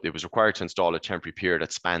 So it was required to install a temporary pier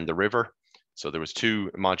that spanned the river. So there was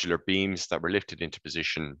two modular beams that were lifted into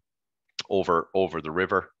position over the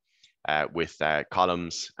river with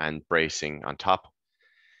columns and bracing on top.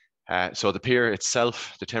 So the pier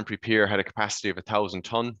itself, the temporary pier, had a capacity of 1,000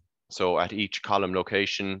 ton. So at each column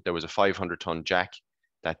location, there was a 500-ton jack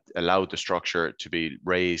that allowed the structure to be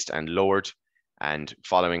raised and lowered. And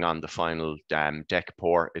following on the final deck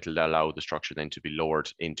pour, it'll allow the structure then to be lowered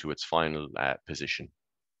into its final position.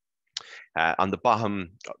 On the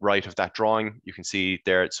bottom right of that drawing, you can see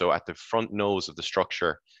there, so at the front nose of the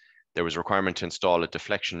structure, there was a requirement to install a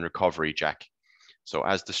deflection recovery jack. So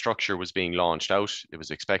as the structure was being launched out, it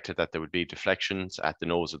was expected that there would be deflections at the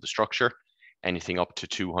nose of the structure, anything up to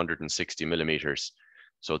 260 millimeters.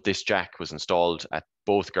 So this jack was installed at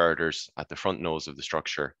both girders at the front nose of the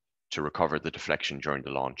structure to recover the deflection during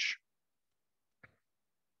the launch.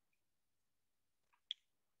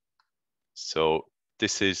 So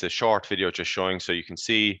this is a short video just showing, so you can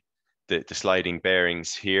see the sliding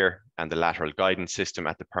bearings here and the lateral guidance system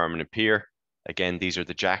at the permanent pier. Again, these are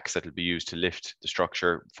the jacks that will be used to lift the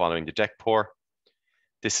structure following the deck pour.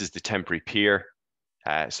 This is the temporary pier.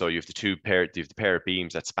 So you have the pair of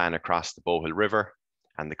beams that span across the Bohill River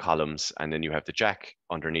and the columns, and then you have the jack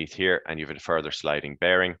underneath here, and you have a further sliding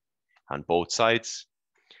bearing on both sides.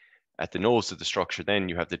 At the nose of the structure, then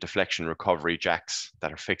you have the deflection recovery jacks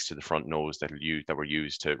that are fixed to the front nose that were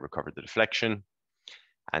used to recover the deflection.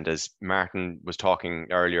 And as Martin was talking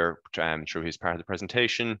earlier through his part of the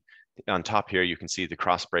presentation, on top here you can see the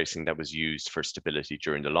cross bracing that was used for stability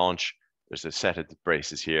during the launch. There's a set of the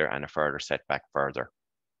braces here and a further set back further.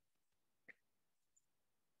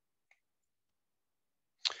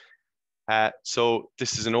 So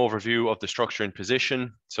this is an overview of the structure in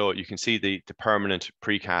position. So you can see the permanent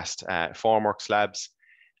precast formwork slabs.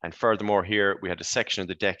 And furthermore here, we had a section of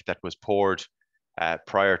the deck that was poured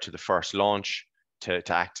prior to the first launch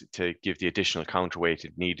to give the additional counterweight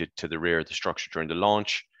it needed to the rear of the structure during the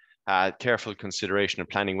launch. Careful consideration and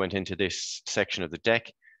planning went into this section of the deck.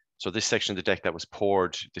 So this section of the deck that was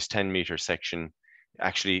poured, this 10-meter section,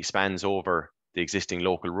 actually spans over the existing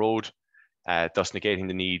local road, thus negating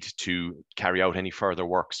the need to carry out any further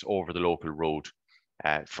works over the local road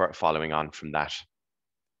following on from that.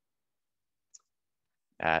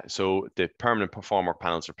 So the permanent formwork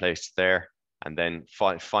panels are placed there, and then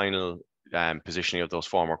final positioning of those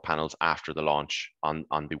formwork panels after the launch on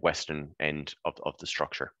the western end of the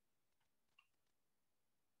structure.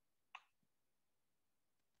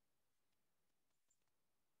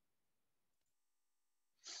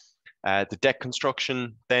 The deck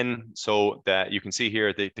construction then, so that you can see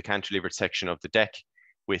here the cantilevered section of the deck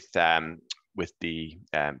with the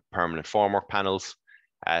permanent formwork panels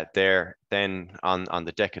there. Then on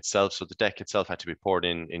the deck itself, so the deck itself had to be poured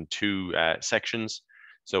in two sections.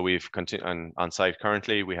 So we've continued on site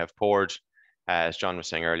currently. We have poured, as John was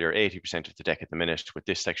saying earlier, 80% of the deck at the minute, with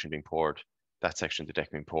this section being poured, that section of the deck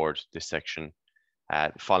being poured, this section.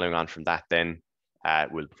 Following on from that, then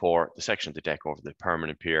we'll pour the section of the deck over the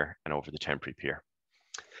permanent pier and over the temporary pier.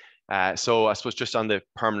 So I suppose just on the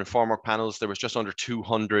permanent formwork panels, there was just under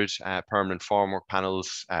 200 permanent formwork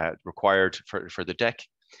panels required for the deck.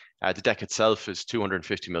 The deck itself is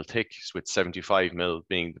 250 mil thick, with 75 mil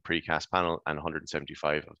being the precast panel and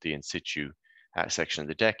 175 of the in situ section of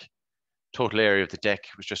the deck. Total area of the deck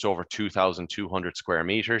was just over 2,200 square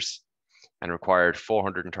meters and required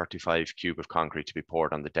 435 cube of concrete to be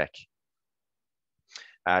poured on the deck.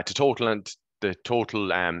 The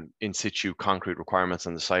total in situ concrete requirements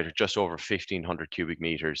on the site are just over 1,500 cubic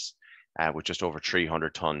meters, with just over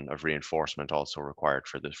 300 ton of reinforcement also required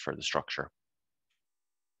for the structure.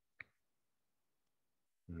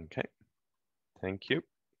 Okay, thank you.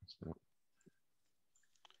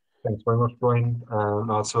 Thanks very much, Brian.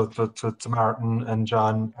 Also to Martin and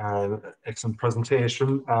John, excellent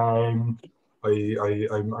presentation. I'm lucky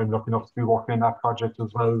enough to be working on that project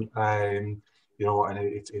as well. You know, and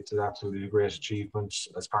it's absolutely a great achievement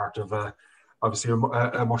as part of a obviously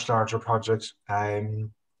a much larger project.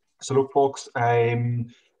 So look, folks, I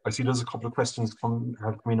see there's a couple of questions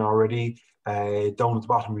have come in already. Down at the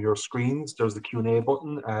bottom of your screens, there's the Q&A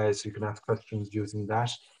button, so you can ask questions using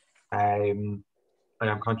that. I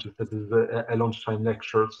am conscious that this is a lunchtime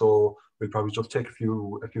lecture, so we'll probably just take a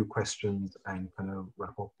few questions and kind of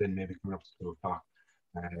wrap up. Then maybe coming up to 2 o'clock,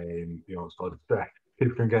 you know, so that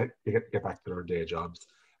people can get back to their day jobs.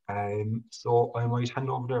 So I might hand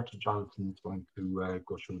over there to Jonathan, who's going to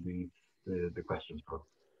go through the questions first.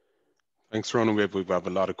 Thanks, Ronan. We have a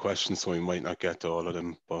lot of questions, so we might not get to all of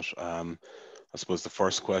them. But I suppose the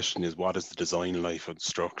first question is, what is the design life of the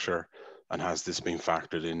structure, and has this been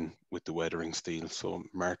factored in with the weathering steel? So,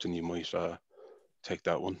 Martin, you might take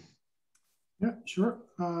that one. Yeah, sure.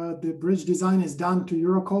 The bridge design is done to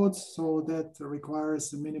Eurocodes, so that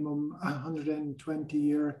requires a minimum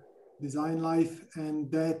 120-year design life, and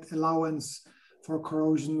that allowance for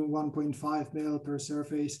corrosion 1.5 mil per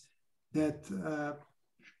surface, that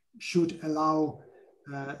should allow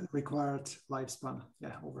required lifespan,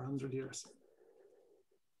 yeah, over 100 years.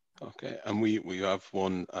 Okay, and we have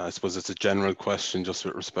one, I suppose it's a general question just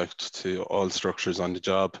with respect to all structures on the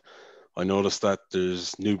job. I noticed that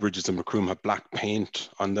there's new bridges in Macroom have black paint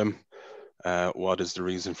on them. What is the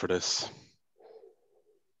reason for this?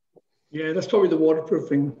 Yeah, that's probably the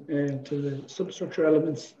waterproofing to the substructure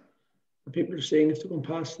elements that people are seeing if they're going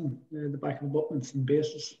past them, the back of abutments and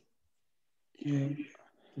bases.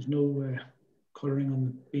 There's no colouring on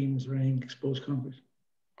the beams or any exposed concrete.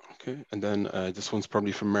 Okay, and then this one's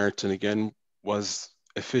probably from Merton again. Was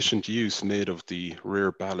efficient use made of the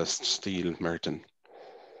rear ballast steel, Merton?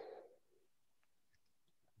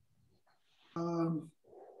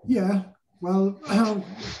 Yeah, well,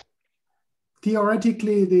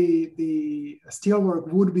 theoretically, the steelwork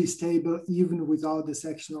would be stable even without the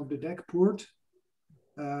section of the deck poured.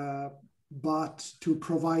 But to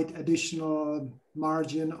provide additional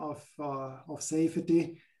margin of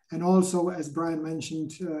safety, and also, as Brian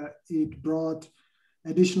mentioned, it brought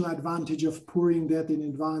additional advantage of pouring that in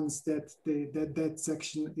advance, that that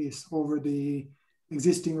section is over the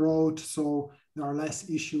existing road, so there are less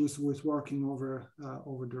issues with working over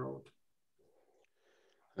the road.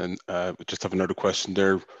 And we just have another question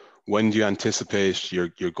there. When do you anticipate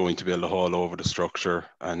you're going to be able to haul over the structure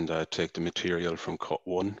and take the material from cut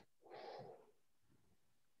 1?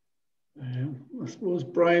 I suppose,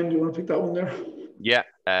 Brian, do you want to pick that one there? Yeah.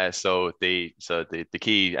 So the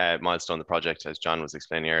key milestone of the project, as John was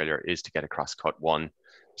explaining earlier, is to get across cut 1.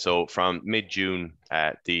 So from mid-June,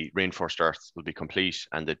 the reinforced earth will be complete,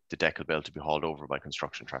 and the deck will be able to be hauled over by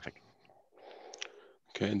construction traffic.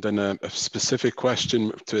 Okay, and then a specific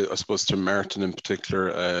question to, I suppose, to Martin in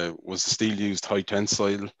particular. Was the steel used high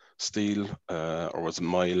tensile steel, or was it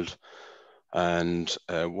mild? And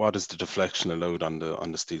what is the deflection allowed on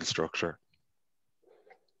the steel structure?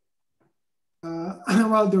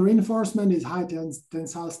 Well, the reinforcement is high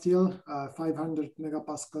tensile steel, 500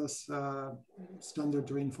 megapascals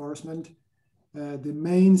standard reinforcement. The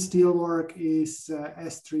main steel work is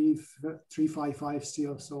S355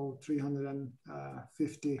 steel, so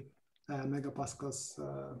 350 megapascals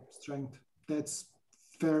strength. That's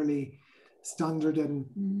fairly standard, and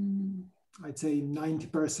I'd say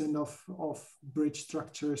 90% of bridge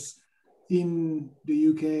structures in the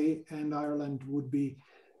UK and Ireland would be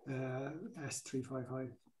S355.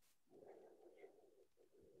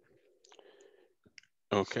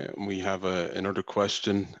 Okay, we have another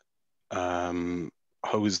question.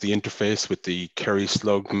 How is the interface with the Kerry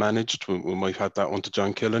slug managed? We might have that one to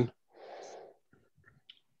John Killen.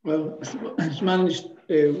 Well, it's managed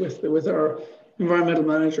with our environmental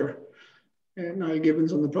manager, Niall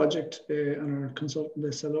Gibbons, on the project, and our consultant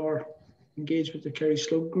SLR, engaged with the Kerry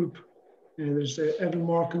slug group. There's Evan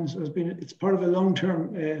Morkins has been. It's part of a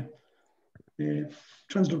long-term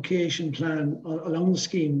translocation plan along the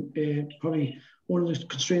scheme. Probably one of the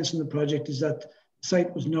constraints in the project is that the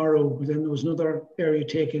site was narrow, but then there was another area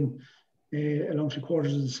taken along 3/4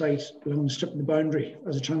 of the site along the strip of the boundary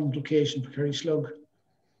as a translocation for Kerry slug.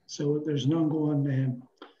 So there's an ongoing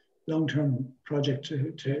long-term project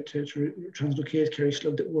to translocate Kerry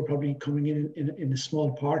slug that we're probably coming in a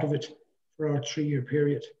small part of it for our 3-year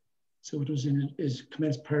period. So it is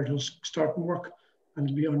commenced prior to us starting work, and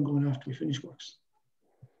it'll be ongoing after we finish works.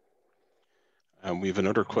 And we have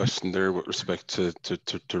another question there with respect to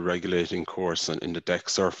regulating course and in the deck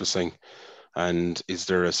surfacing. And is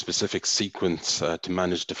there a specific sequence to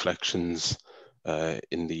manage deflections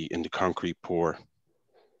in the concrete pour?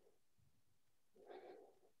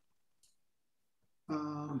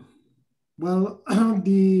 Well,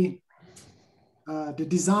 the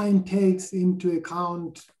design takes into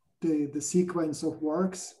account the sequence of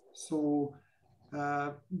works. So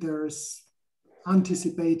there's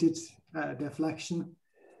anticipated deflection,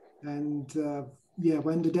 and yeah,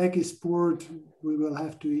 when the deck is poured, we will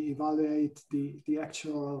have to evaluate the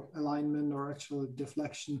actual alignment or actual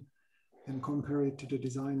deflection and compare it to the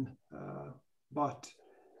design. But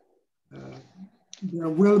there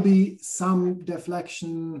will be some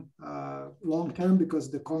deflection long term,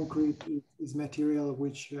 because the concrete is material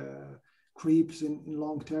which creeps in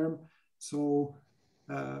long term. So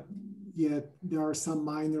yeah, there are some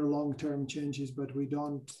minor long-term changes, but we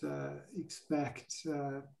don't expect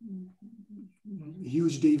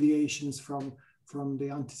huge deviations from the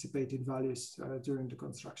anticipated values during the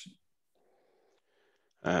construction.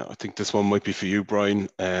 I think this one might be for you, Brian.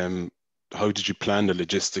 How did you plan the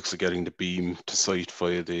logistics of getting the beam to site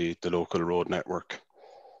via the local road network?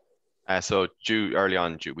 So early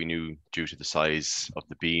on, we knew due to the size of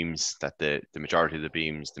the beams that the majority of the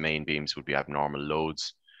beams, the main beams, would be abnormal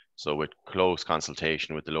loads. So with close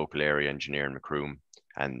consultation with the local area engineer in Macroom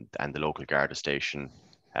and the local Garda station,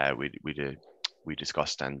 we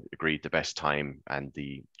discussed and agreed the best time and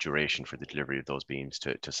the duration for the delivery of those beams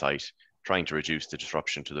to site, trying to reduce the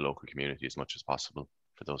disruption to the local community as much as possible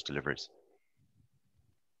for those deliveries.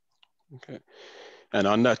 Okay. And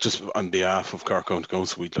on that, just on behalf of Cork County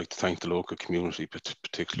Council, we'd like to thank the local community, but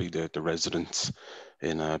particularly the residents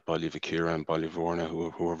in Baile Bhuirne and Baile Bhuirne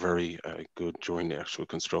who were very good during the actual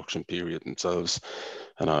construction period themselves.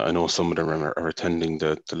 And I know some of them are attending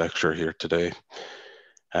the lecture here today.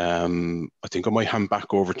 I think I might hand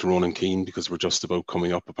back over to Ronan Keane, because we're just about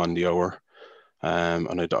coming up upon the hour.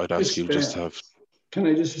 And I'd ask you just to have... Can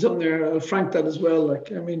I just say something there? I'll frank that as well.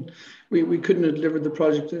 Like, I mean, we couldn't have delivered the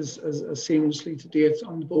project as seamlessly to date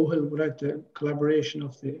on the Bohill without the collaboration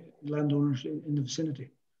of the landowners in the vicinity.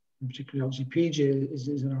 And particularly, obviously, PJ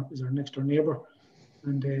is our next door neighbour,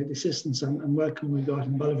 and the assistance and welcome we got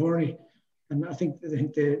in Baile Bhuirne. And I think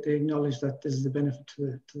they acknowledge that this is a benefit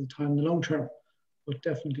to the time in the long term. But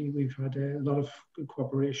definitely, we've had a lot of good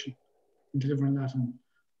cooperation in delivering that,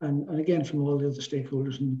 and again from all the other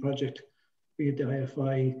stakeholders in the project, be it the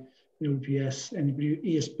IFI, UPS, anybody,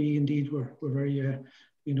 ESB, indeed, were very,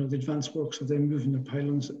 the advanced works of them moving their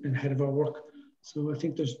pylons ahead of our work. So I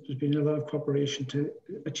think there's been a lot of cooperation to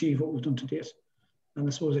achieve what we've done to date. And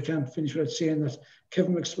I suppose I can't finish without saying that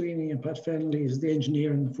Kevin McSweeney and Pat Fennelly is the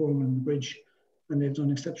engineer and the foreman on the bridge, and they've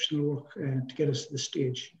done exceptional work to get us to the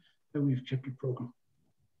stage that we've kept the programme.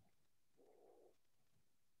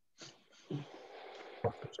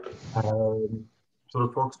 So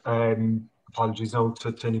folks, apologies now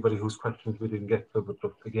to anybody whose questions we didn't get to, but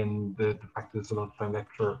again, the fact is, a lunchtime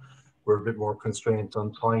lecture, we're a bit more constrained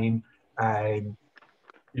on time.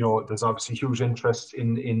 There's obviously huge interest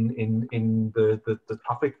in the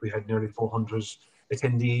topic. We had nearly 400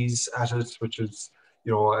 attendees at it, which is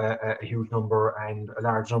a huge number, and a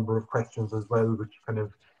large number of questions as well, which kind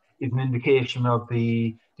of is an indication of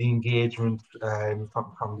the engagement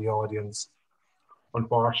from the audience.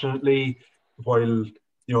 Unfortunately, while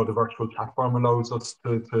the virtual platform allows us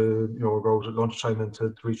to go at lunchtime and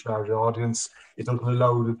to reach a larger audience, it doesn't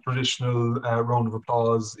allow the traditional round of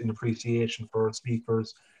applause in appreciation for our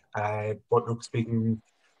speakers. But look, speaking,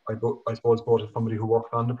 I suppose, both as somebody who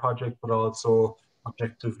worked on the project, but also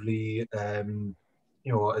objectively, as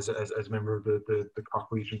a member of the Cork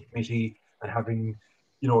Region Committee, and having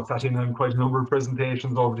sat in on quite a number of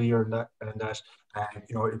presentations over the year, and that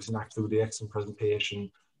it was an absolutely excellent presentation.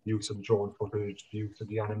 Use of drone footage, use of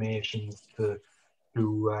the animations to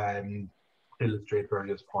illustrate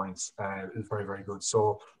various points is very, very good.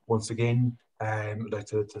 So once again, I'd like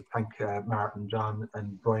to thank Martin, John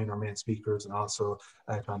and Brian, our main speakers, and also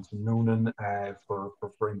Jonathan Noonan for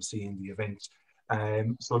emceeing the event.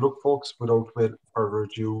 So look, folks, without further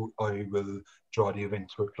ado, I will draw the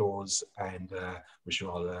event to a close and wish you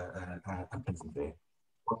all a pleasant day.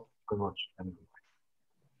 Thank you very much.